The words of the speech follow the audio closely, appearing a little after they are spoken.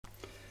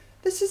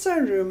This is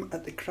our room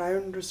at the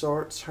Crown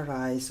Resorts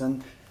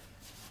Horizon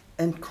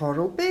in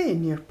Coral Bay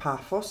near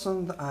Paphos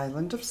on the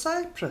island of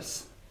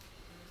Cyprus.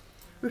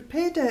 We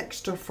paid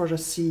extra for a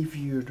sea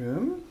view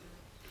room,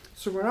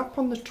 so we're up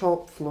on the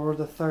top floor,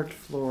 the third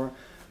floor,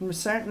 and we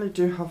certainly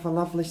do have a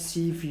lovely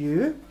sea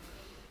view,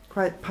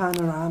 quite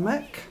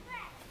panoramic.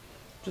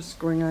 Just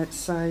going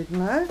outside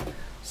now,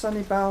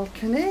 sunny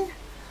balcony,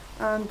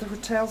 and the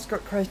hotel's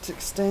got quite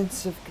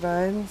extensive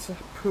grounds, a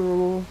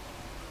pool,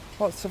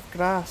 lots of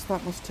grass.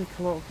 That must take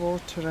a lot of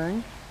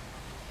watering.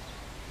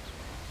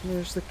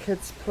 There's the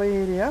kids' play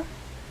area.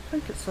 I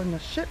think it's on a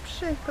ship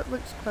shape, it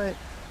looks quite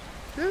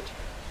good.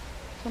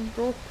 Some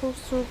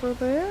goalposts over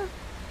there.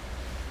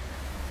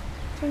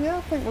 So yeah,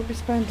 I think we'll be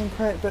spending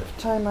quite a bit of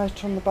time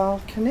out on the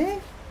balcony.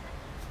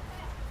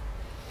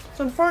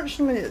 So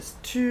unfortunately it's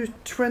two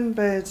twin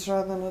beds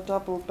rather than a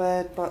double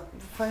bed, but we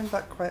find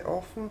that quite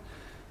often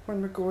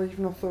when we go,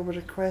 even though we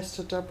request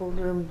a double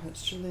room,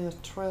 it's really a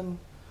twin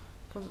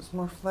because it's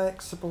more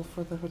flexible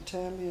for the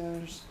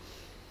hoteliers.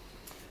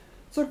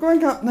 So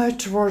going up now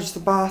towards the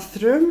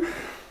bathroom,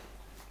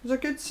 there's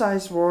a good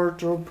sized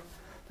wardrobe.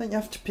 I think you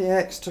have to pay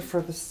extra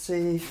for the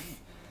safe.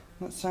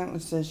 It certainly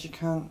says you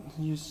can't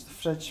use the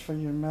fridge for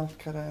your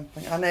milk or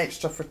anything. And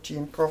extra for tea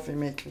and coffee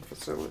making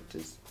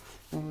facilities.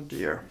 Oh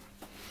dear.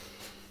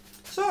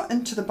 So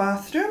into the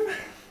bathroom,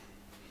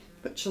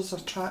 which has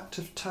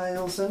attractive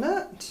tiles in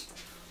it.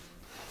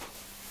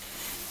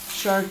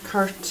 Shower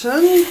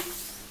curtain.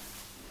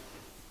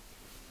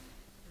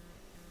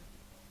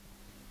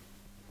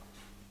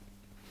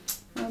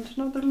 And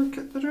another look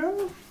at the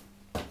room.